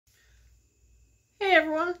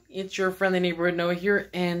everyone, it's your friendly neighborhood Noah here,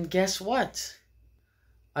 and guess what?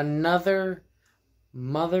 Another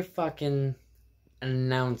motherfucking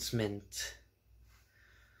announcement.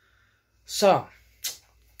 So,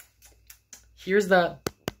 here's the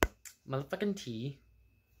motherfucking tea.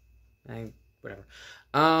 Whatever.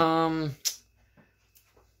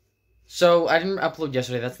 So I didn't upload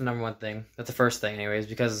yesterday, that's the number one thing. That's the first thing anyways,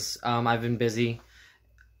 because I've been busy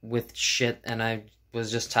with shit, and I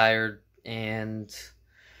was just tired, and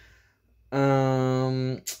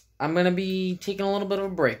I'm gonna be taking a little bit of a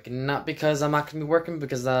break, not because I'm not gonna be working,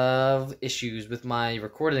 because of issues with my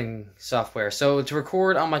recording software. So to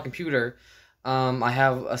record on my computer, I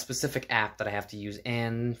have a specific app that I have to use,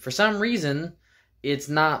 and for some reason, it's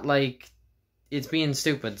not like it's being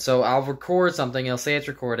stupid. So I'll record something, it'll say it's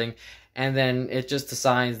recording, and then it just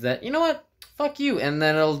decides that, you know what, fuck you, and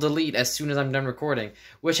then it'll delete as soon as I'm done recording,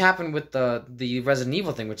 which happened with the Resident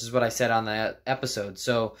Evil thing, which is what I said on that episode.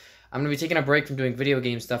 So I'm going to be taking a break from doing video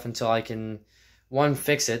game stuff until I can, one,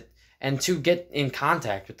 fix it, and two, get in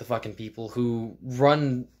contact with the fucking people who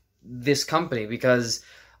run this company, because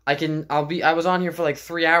I was on here for like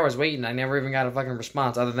 3 hours waiting, I never even got a fucking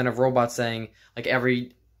response, other than a robot saying, like,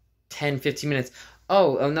 every 10-15 minutes,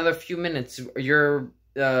 oh, another few minutes, your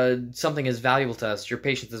something is valuable to us, your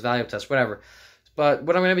patience is valuable to us, whatever. But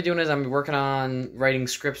what I'm going to be doing is I'm working on writing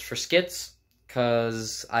scripts for skits,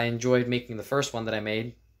 because I enjoyed making the first one that I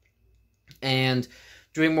made, and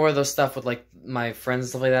doing more of those stuff with, like, my friends,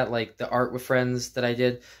 stuff like that, like the art with friends that I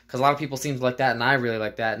did, because a lot of people seem to like that, and I really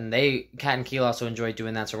like that, and Kat and Keel also enjoy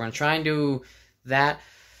doing that, so we're going to try and do that,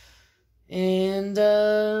 and,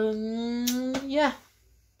 yeah.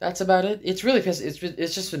 That's about it. It's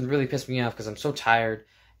just been really pissing me off because I'm so tired,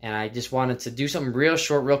 and I just wanted to do something real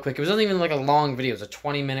short, real quick. It wasn't even like a long video. It was a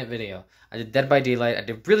 20-minute video. I did Dead by Daylight. I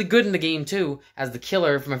did really good in the game, too, as the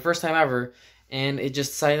killer for my first time ever, and it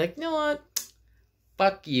just decided, like, you know what?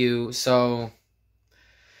 Fuck you. So,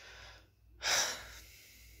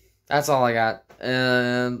 that's all I got.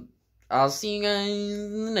 I'll see you guys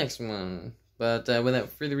in the next one. But without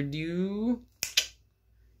further ado,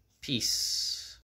 peace.